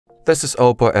This is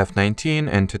OPPO F19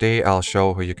 and today I'll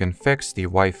show how you can fix the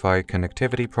Wi-Fi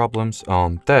connectivity problems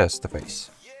on this device.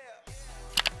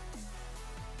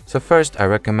 So first I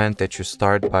recommend that you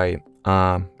start by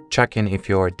checking if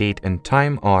your date and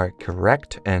time are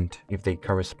correct and if they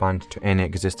correspond to any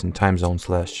existing time zone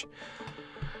slash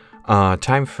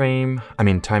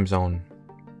time zone.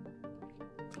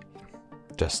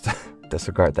 Just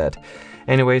disregard that.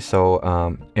 Anyway,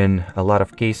 so in a lot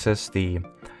of cases the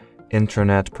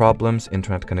internet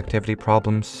connectivity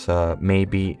problems may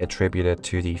be attributed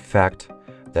to the fact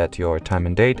that your time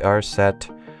and date are set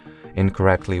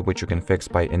incorrectly, which you can fix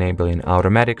by enabling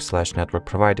automatic / network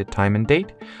provided time and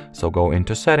date. So go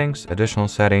into settings, additional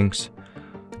settings,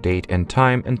 date and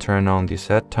time, and turn on the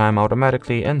set time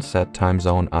automatically and set time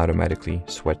zone automatically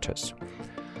switches.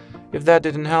 If that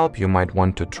didn't help, you might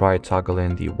want to try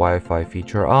toggling the Wi-Fi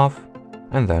feature off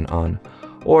and then on,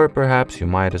 or perhaps you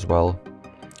might as well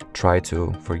try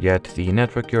to forget the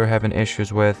network you're having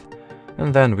issues with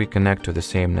and then reconnect to the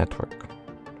same network.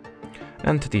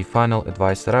 And the final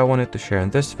advice that I wanted to share in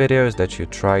this video is that you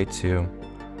try to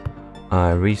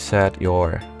reset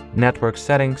your network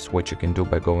settings, which you can do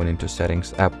by going into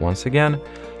Settings app once again.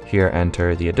 Here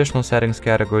enter the additional settings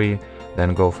category,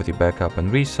 then go for the backup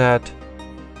and reset,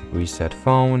 reset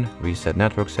phone, reset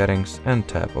network settings, and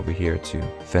tap over here to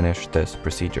finish this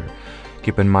procedure.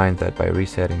 Keep in mind that by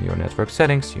resetting your network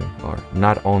settings, you are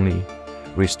not only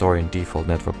restoring default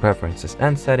network preferences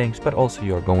and settings, but also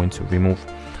you're going to remove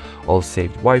all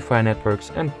saved Wi-Fi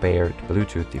networks and paired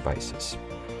Bluetooth devices.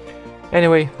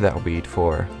 Anyway, that'll be it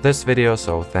for this video,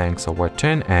 so thanks for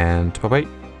watching and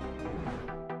bye-bye.